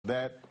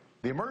that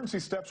the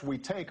emergency steps we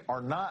take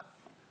are not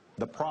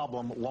the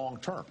problem long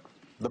term.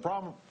 The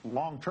problem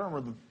long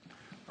term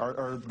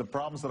are the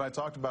problems that I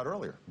talked about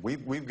earlier. We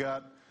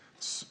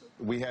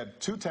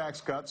had 2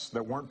 tax cuts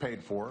that weren't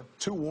paid for,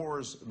 2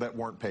 wars that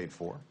weren't paid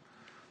for.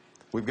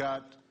 We've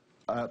got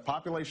a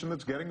population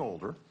that's getting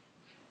older.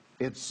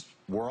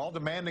 We're all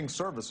demanding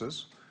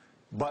services,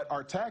 but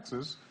our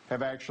taxes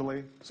have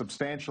actually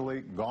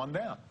substantially gone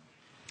down.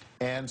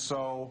 And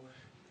so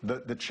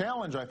the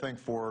challenge, I think,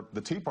 for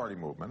the Tea Party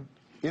movement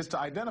is to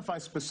identify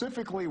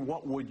specifically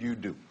what would you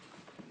do.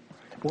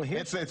 Well,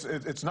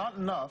 it's not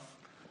enough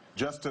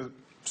just to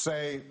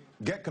say,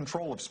 get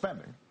control of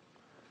spending.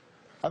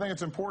 I think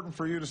it's important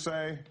for you to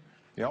say,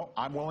 you know,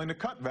 I'm willing to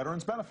cut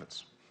veterans'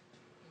 benefits,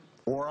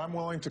 or I'm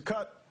willing to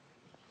cut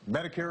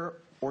Medicare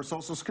or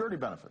Social Security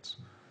benefits,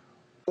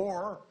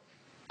 or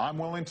I'm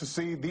willing to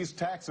see these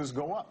taxes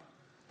go up.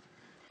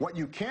 What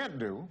you can't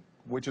do,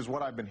 which is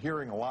what I've been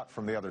hearing a lot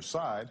from the other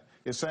side,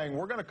 is saying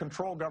we're going to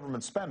control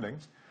government spending,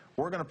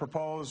 we're going to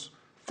propose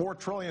 $4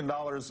 trillion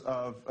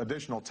of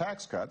additional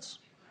tax cuts,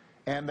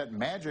 and that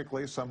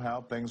magically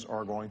somehow things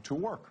are going to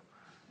work.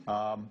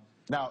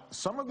 Now,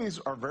 some of these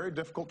are very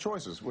difficult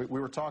choices. We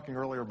were talking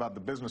earlier about the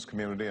business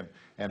community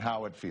and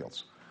how it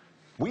feels.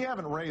 We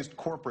haven't raised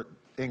corporate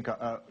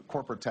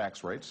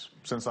tax rates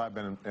since I've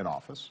been in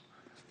office.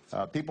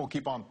 People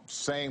keep on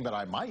saying that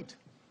I might,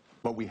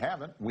 but we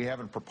haven't. We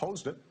haven't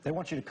proposed it. They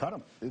want you to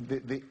cut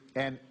them.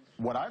 And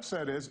what I've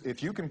said is,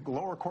 if you can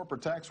lower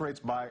corporate tax rates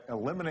by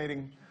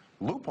eliminating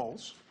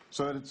loopholes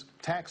so that it's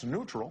tax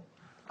neutral,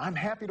 I'm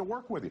happy to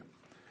work with you.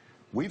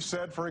 We've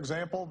said, for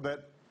example,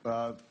 that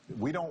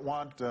we don't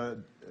want,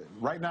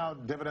 right now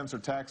dividends are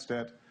taxed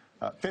at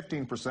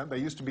 15%. They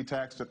used to be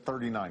taxed at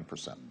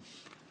 39%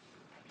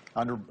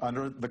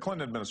 under the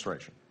Clinton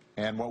administration.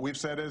 And what we've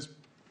said is,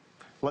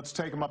 let's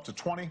take them up to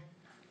 20.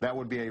 That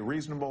would be a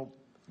reasonable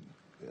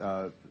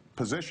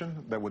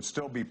position that would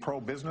still be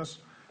pro-business,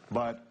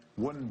 but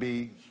wouldn't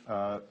be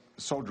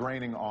so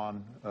draining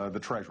on the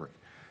Treasury.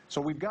 So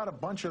we've got a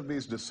bunch of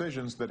these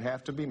decisions that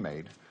have to be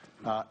made.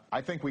 I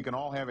think we can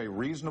all have a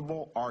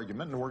reasonable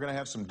argument, and we're going to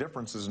have some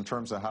differences in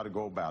terms of how to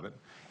go about it.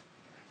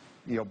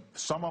 You know,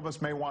 some of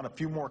us may want a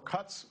few more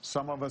cuts,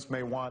 some of us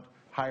may want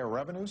higher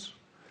revenues,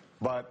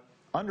 but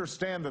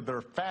understand that there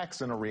are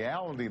facts and a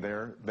reality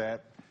there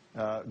that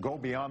go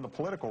beyond the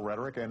political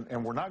rhetoric,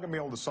 and we're not going to be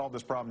able to solve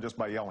this problem just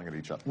by yelling at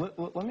each other.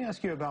 Let me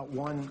ask you about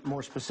one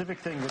more specific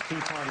thing the Tea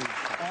Party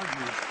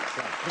argues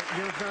that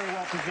you're very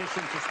well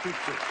positioned to speak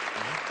to.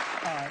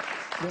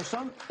 There's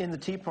some in the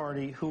Tea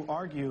Party who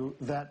argue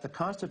that the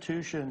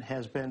Constitution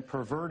has been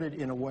perverted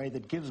in a way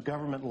that gives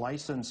government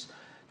license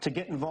to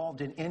get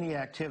involved in any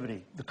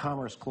activity, the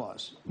Commerce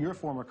Clause. You're a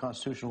former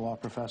constitutional law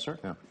professor.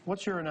 Yeah.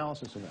 What's your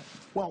analysis of that?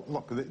 Well,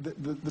 look,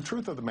 the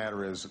truth of the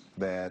matter is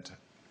that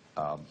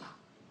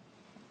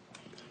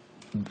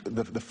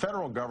the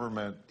federal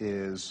government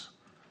is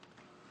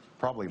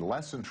probably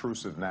less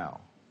intrusive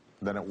now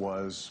than it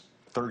was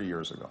 30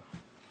 years ago.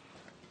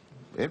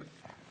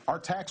 Our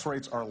tax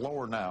rates are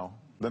lower now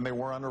than they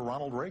were under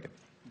Ronald Reagan.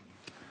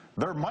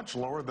 They're much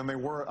lower than they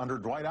were under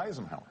Dwight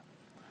Eisenhower.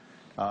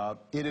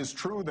 It is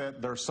true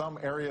that there are some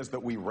areas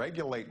that we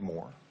regulate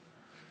more,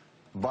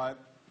 but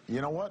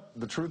you know what?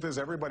 The truth is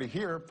everybody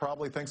here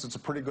probably thinks it's a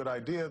pretty good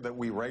idea that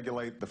we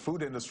regulate the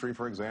food industry,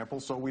 for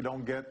example, so we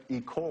don't get E.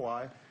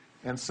 coli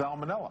and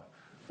salmonella.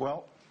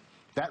 Well,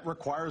 that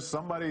requires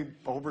somebody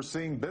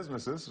overseeing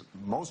businesses,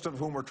 most of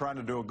whom are trying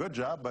to do a good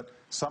job, but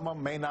some of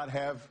them may not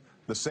have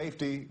the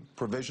safety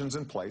provisions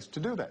in place to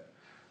do that.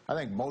 I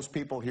think most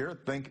people here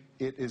think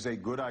it is a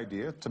good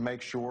idea to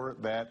make sure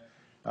that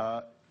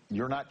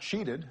you're not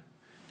cheated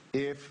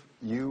if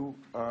you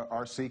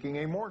are seeking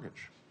a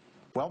mortgage.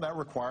 Well, that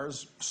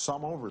requires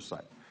some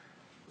oversight.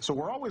 So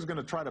we're always going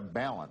to try to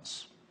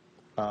balance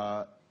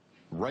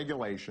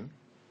regulation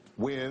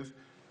with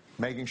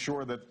making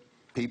sure that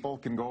people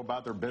can go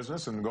about their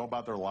business and go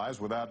about their lives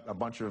without a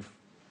bunch of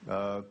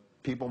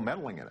people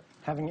meddling in it.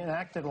 Having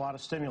enacted a lot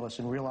of stimulus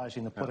and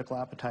realizing the political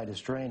appetite is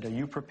drained, are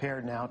you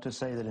prepared now to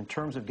say that in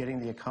terms of getting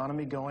the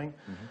economy going,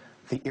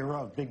 the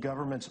era of big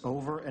government's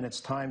over and it's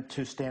time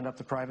to stand up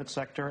the private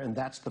sector, and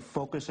that's the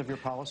focus of your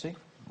policy?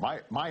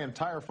 My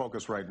entire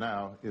focus right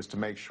now is to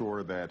make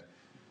sure that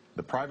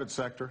the private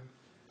sector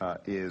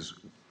is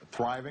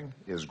thriving,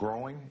 is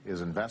growing, is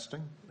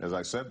investing. As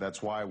I said,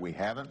 that's why we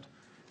haven't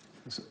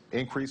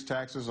increased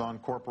taxes on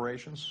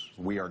corporations.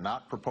 We are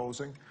not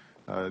proposing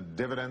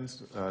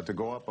dividends to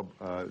go up,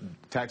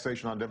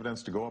 taxation on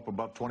dividends to go up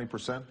above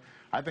 20%.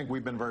 I think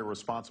we've been very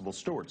responsible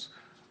stewards.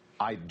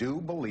 I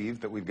do believe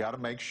that we've got to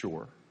make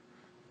sure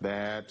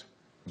that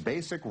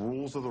basic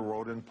rules of the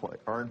road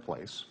are in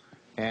place,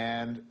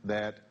 and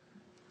that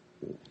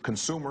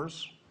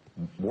consumers,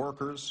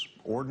 workers,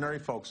 ordinary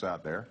folks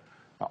out there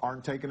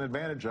aren't taken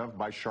advantage of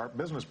by sharp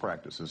business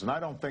practices. And I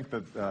don't think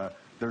that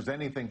there's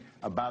anything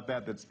about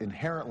that that's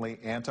inherently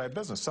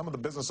anti-business. Some of the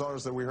business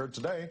owners that we heard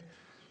today,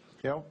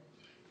 you know,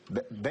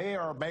 they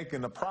are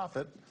making a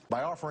profit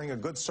by offering a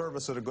good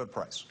service at a good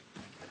price.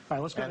 All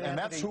right, let's go to And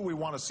that's who we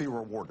want to see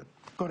rewarded.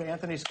 Go to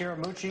Anthony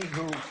Scaramucci,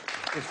 who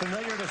is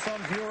familiar to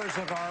some viewers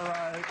of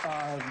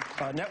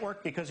our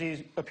network because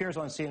he appears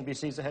on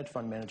CNBC as a hedge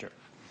fund manager.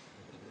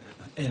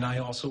 And I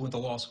also went to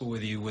law school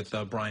with you with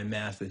Brian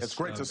Mathis. It's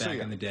great to see you.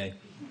 Back in the day.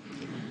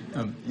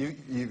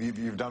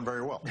 You've done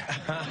very well.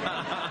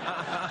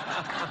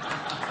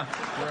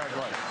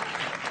 Congratulations.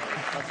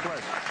 That's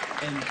great.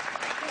 And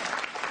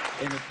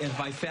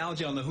if I fouled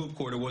you on the hoop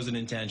court, it wasn't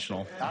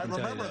intentional. I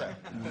remember that.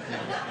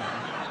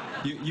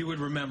 You would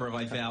remember if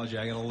I fouled you.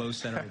 I got a low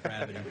center of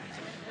gravity.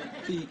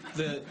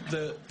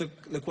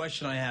 The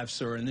question I have,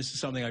 sir, and this is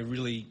something I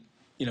really,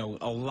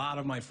 a lot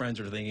of my friends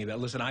are thinking about.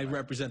 Listen, I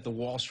represent the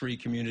Wall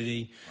Street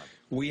community.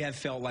 We have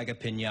felt like a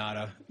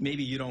piñata.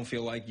 Maybe you don't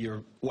feel like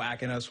you're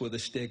whacking us with a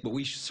stick, but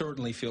we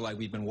certainly feel like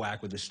we've been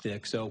whacked with a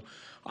stick. So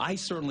I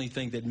certainly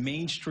think that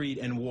Main Street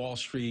and Wall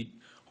Street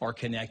are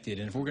connected.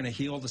 And if we're going to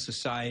heal the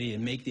society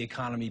and make the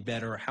economy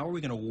better, how are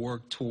we going to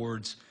work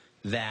towards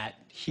that,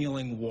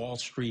 healing Wall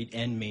Street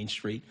and Main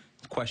Street?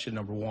 Question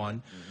number one.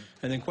 Mm-hmm.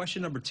 And then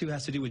question number two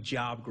has to do with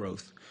job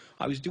growth.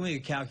 I was doing a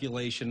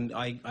calculation.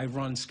 I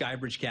run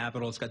Skybridge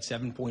Capital. It's got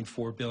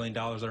 $7.4 billion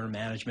under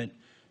management.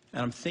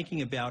 And I'm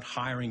thinking about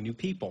hiring new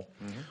people.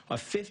 Mm-hmm. A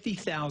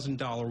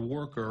 $50,000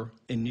 worker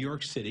in New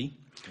York City,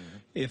 mm-hmm.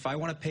 if I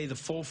want to pay the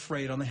full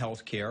freight on the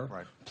health care,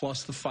 right.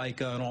 plus the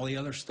FICA and all the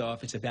other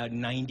stuff, it's about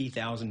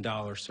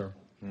 $90,000, sir.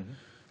 Mm-hmm.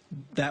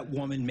 That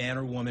woman, man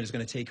or woman, is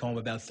going to take home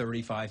about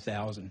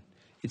 $35,000.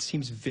 It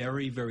seems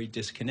very, very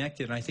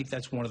disconnected, and I think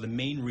that's one of the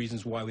main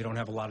reasons why we don't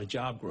have a lot of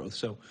job growth.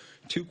 So,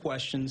 two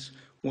questions.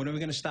 When are we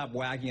going to stop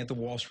wagging at the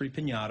Wall Street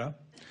piñata?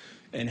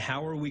 And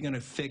how are we going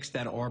to fix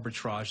that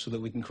arbitrage so that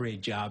we can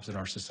create jobs in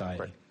our society?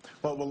 Right.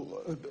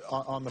 Well,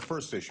 on the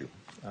first issue.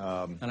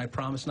 And I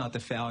promise not to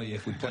foul you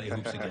if we play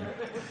hoops again.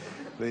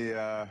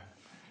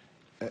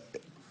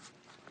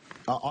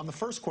 On the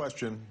first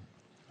question,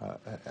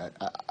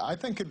 I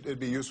think it'd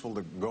be useful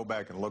to go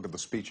back and look at the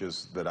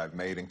speeches that I've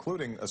made,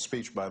 including a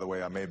speech, by the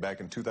way, I made back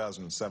in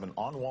 2007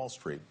 on Wall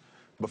Street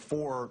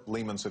before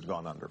Lehman's had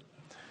gone under,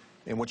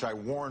 in which I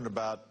warned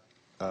about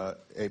a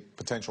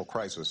potential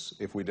crisis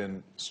if we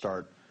didn't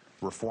start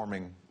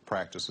reforming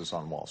practices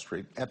on Wall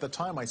Street. At the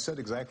time, I said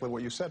exactly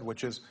what you said,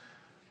 which is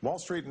Wall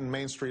Street and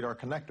Main Street are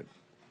connected.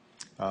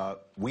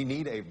 We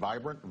need a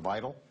vibrant,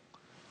 vital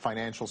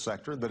financial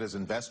sector that is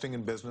investing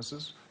in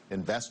businesses,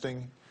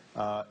 investing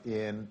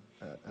in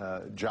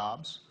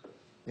jobs,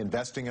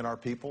 investing in our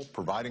people,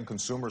 providing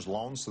consumers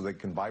loans so they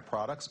can buy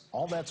products.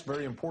 All that's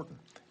very important,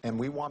 and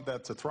we want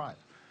that to thrive.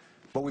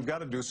 But we've got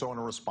to do so in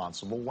a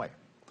responsible way.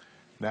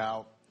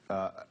 Now,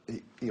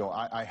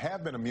 I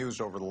have been amused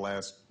over the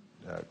last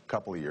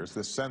couple of years,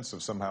 this sense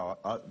of somehow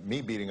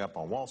me beating up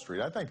on Wall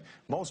Street. I think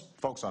most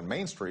folks on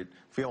Main Street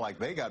feel like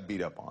they got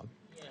beat up on.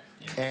 Yeah.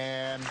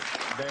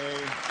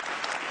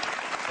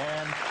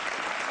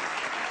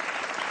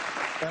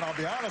 And I'll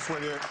be honest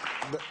with you,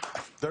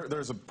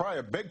 there's probably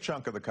a big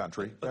chunk of the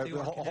country.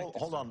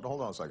 Hold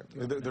on a second.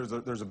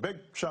 There's a big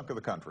chunk of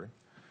the country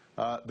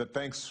that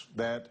thinks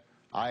that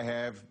I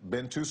have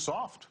been too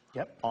soft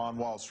on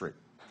Wall Street.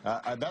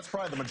 That's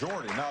probably the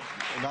majority, not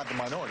the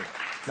minority.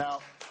 Now,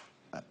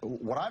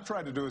 what I've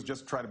tried to do is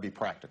just try to be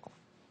practical.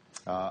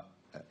 I'm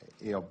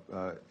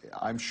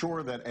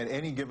sure that at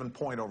any given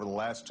point over the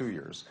last 2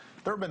 years,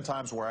 there have been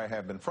times where I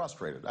have been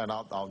frustrated, and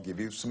I'll give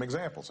you some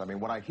examples. I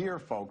mean, when I hear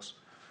folks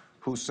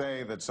who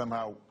say that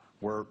somehow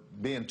we're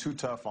being too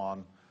tough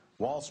on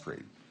Wall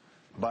Street,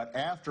 but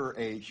after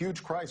a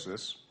huge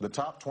crisis, the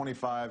top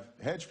 25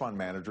 hedge fund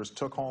managers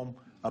took home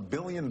 $1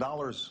 billion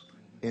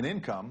in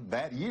income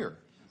that year.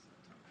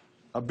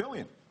 $1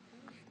 billion.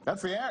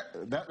 That's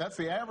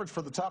the average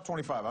for the top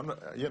 25. And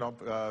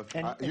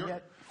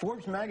yet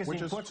Forbes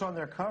magazine puts on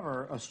their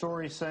cover a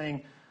story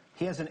saying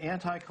he has an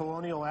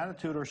anti-colonial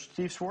attitude, or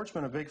Steve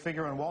Schwarzman, a big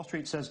figure on Wall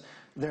Street, says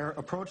their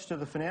approach to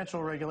the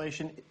financial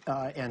regulation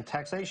and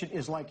taxation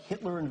is like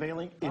Hitler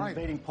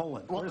invading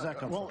Poland. Where does that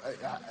come from?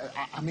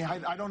 I mean,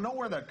 I don't know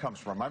where that comes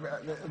from.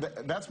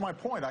 That's my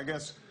point. I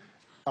guess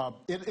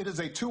it is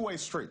a two-way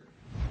street.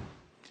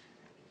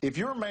 If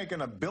you're making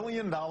 $1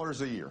 billion a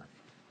year,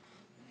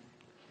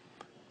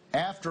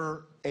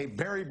 after a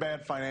very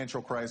bad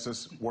financial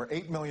crisis where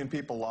 8 million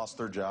people lost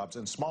their jobs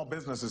and small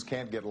businesses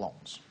can't get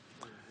loans,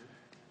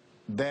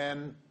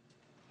 then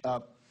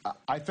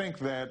I think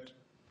that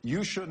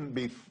you shouldn't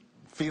be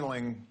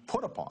feeling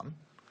put upon.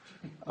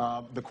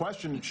 The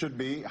question should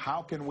be,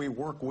 how can we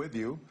work with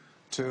you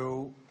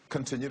to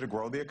continue to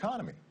grow the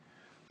economy?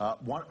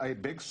 A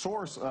big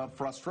source of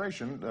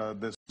frustration,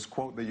 this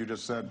quote that you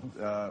just said,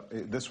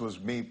 this was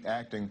me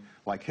acting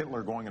like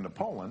Hitler going into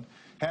Poland,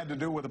 had to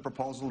do with a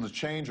proposal to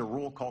change a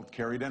rule called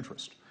carried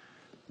interest,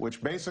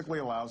 which basically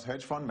allows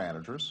hedge fund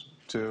managers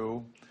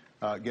to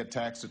get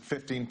taxed at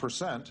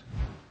 15%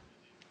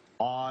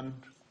 on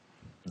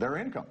their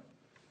income.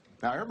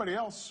 Now, everybody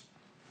else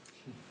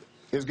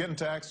is getting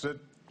taxed at,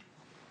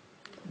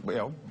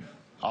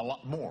 a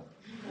lot more.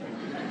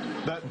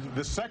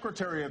 The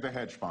secretary of the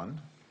hedge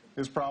fund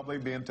is probably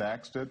being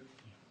taxed at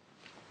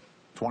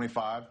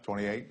 25,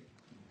 28,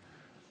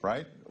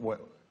 right?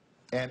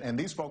 and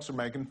these folks are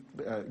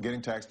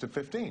getting taxed at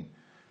 15.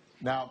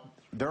 Now,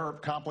 there are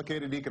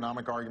complicated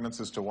economic arguments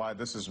as to why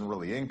this isn't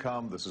really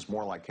income, this is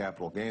more like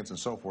capital gains and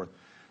so forth,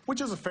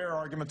 which is a fair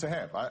argument to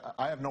have.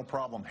 I have no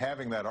problem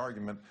having that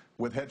argument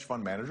with hedge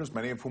fund managers,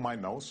 many of whom I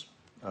know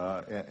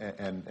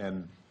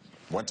and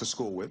went to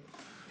school with,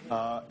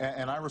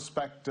 and I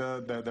respect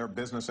their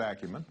business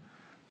acumen.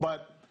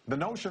 But the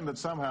notion that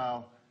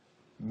somehow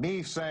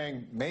me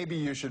saying maybe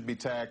you should be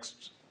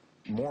taxed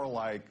more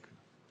like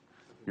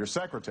your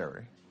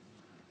secretary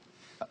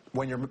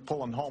when you're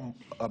pulling home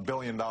 $1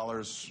 billion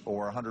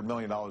or $100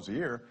 million a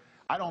year,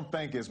 I don't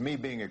think is me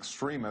being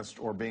extremist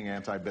or being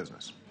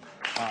anti-business.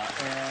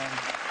 And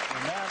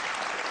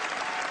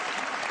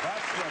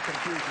that's the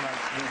confusion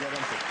we get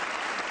into.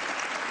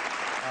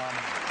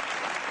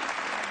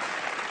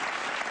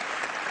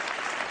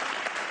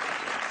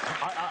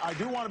 I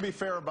do want to be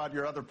fair about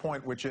your other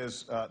point, which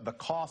is the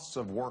costs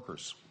of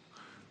workers.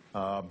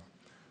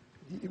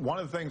 One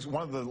of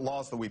the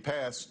laws that we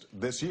passed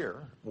this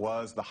year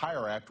was the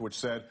Hire Act, which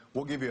said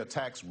we'll give you a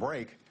tax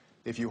break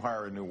if you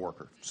hire a new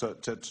worker, so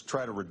to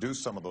try to reduce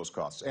some of those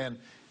costs. And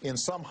in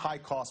some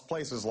high-cost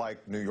places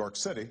like New York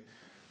City,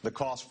 the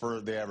cost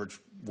for the average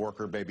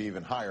worker may be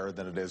even higher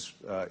than it is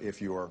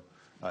if you are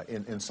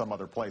in some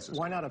other places.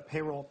 Why not a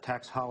payroll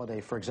tax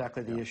holiday for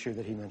exactly the issue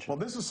that he mentioned? Well,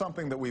 this is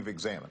something that we've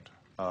examined.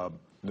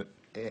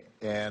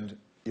 And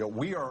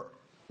we are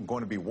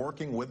going to be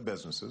working with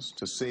businesses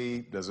to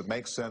see, does it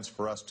make sense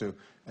for us to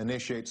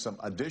initiate some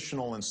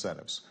additional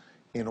incentives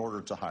in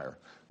order to hire.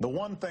 The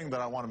one thing that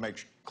I want to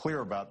make clear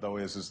about, though,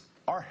 is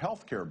our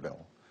health care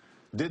bill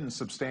didn't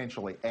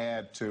substantially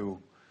add to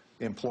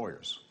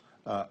employers'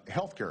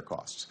 health care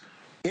costs.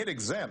 It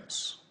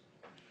exempts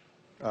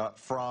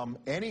from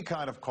any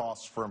kind of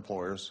costs for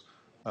employers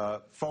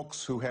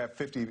folks who have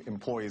 50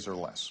 employees or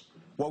less.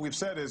 What we've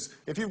said is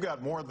if you've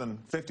got more than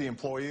 50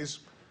 employees,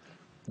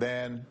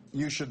 then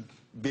you should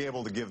be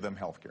able to give them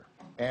health care.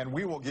 And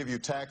we will give you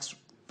tax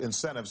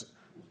incentives.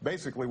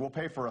 Basically,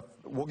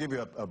 we'll give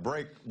you a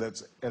break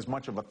that's as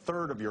much of a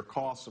third of your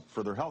costs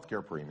for their health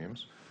care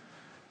premiums.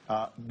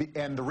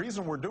 And the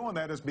reason we're doing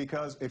that is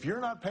because if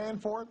you're not paying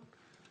for it,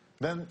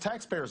 then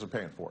taxpayers are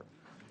paying for it.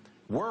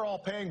 We're all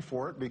paying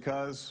for it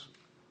because,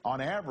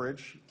 on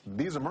average,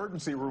 these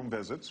emergency room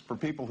visits for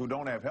people who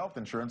don't have health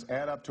insurance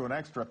add up to an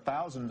extra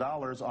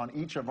 $1,000 on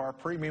each of our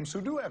premiums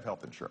who do have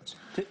health insurance.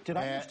 Did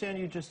I understand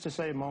you just to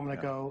say a moment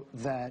ago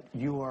that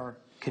you are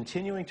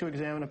continuing to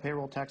examine a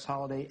payroll tax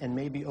holiday and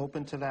may be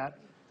open to that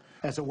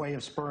as a way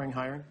of spurring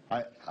hiring?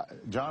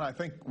 John, I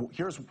think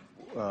here's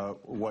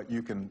what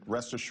you can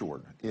rest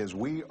assured, is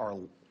we are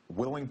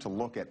willing to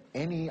look at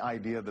any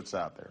idea that's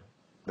out there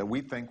that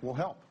we think will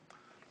help.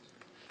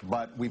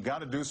 But we've got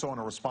to do so in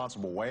a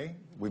responsible way.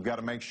 We've got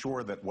to make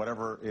sure that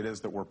whatever it is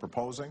that we're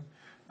proposing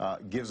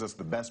gives us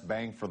the best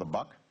bang for the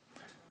buck.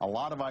 A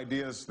lot of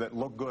ideas that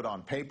look good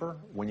on paper,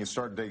 when you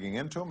start digging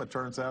into them, it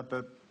turns out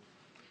that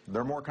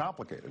they're more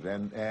complicated,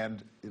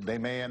 and they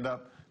may end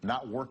up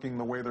not working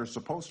the way they're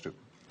supposed to.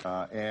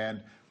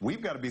 And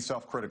we've got to be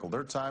self-critical.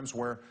 There are times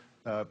where,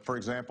 for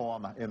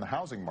example, in the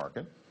housing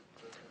market,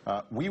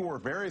 we were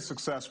very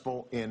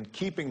successful in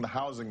keeping the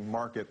housing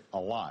market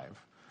alive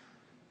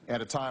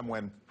at a time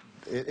when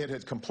it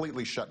had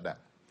completely shut down.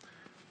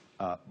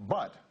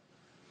 But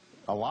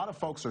a lot of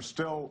folks are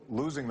still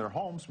losing their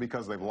homes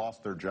because they've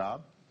lost their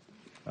job.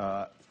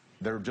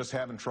 They're just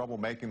having trouble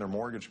making their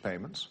mortgage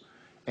payments.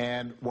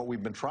 And what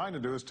we've been trying to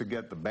do is to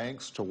get the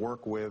banks to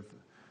work with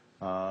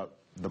the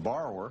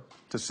borrower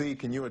to see,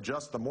 can you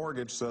adjust the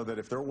mortgage so that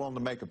if they're willing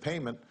to make a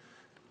payment,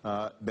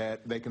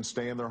 that they can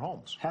stay in their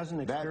homes. Hasn't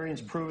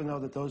experience proven, though,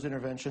 that those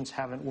interventions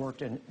haven't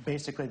worked, and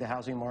basically the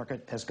housing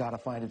market has got to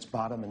find its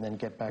bottom and then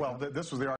get back up? Well, this was the